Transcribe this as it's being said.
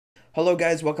Hello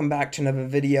guys, welcome back to another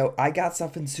video. I got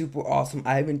something super awesome.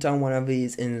 I haven't done one of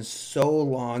these in so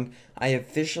long. I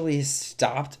officially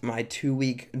stopped my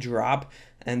 2-week drop,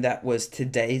 and that was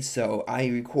today. So I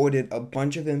recorded a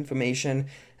bunch of information,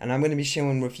 and I'm going to be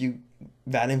sharing with you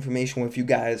that information with you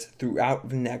guys throughout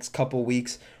the next couple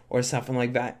weeks or something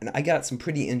like that. And I got some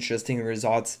pretty interesting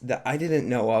results that I didn't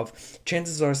know of.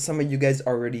 Chances are some of you guys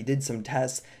already did some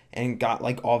tests and got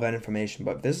like all that information,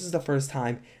 but this is the first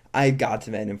time I got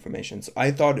to that information, so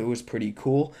I thought it was pretty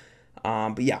cool.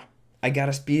 But yeah, I got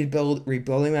a speed build,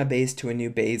 rebuilding my base to a new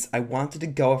base. I wanted to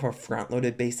go with a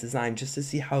front-loaded base design just to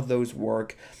see how those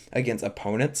work against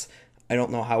opponents. I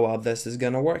don't know how well this is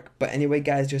gonna work, but anyway,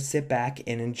 guys, just sit back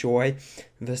and enjoy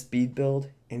the speed build.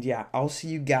 And yeah, I'll see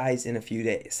you guys in a few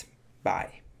days.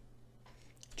 Bye.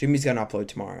 Jimmy's gonna upload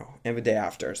tomorrow and the day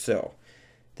after, so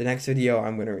the next video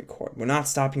I'm gonna record. We're not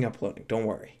stopping uploading, don't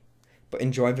worry. But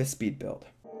enjoy the speed build.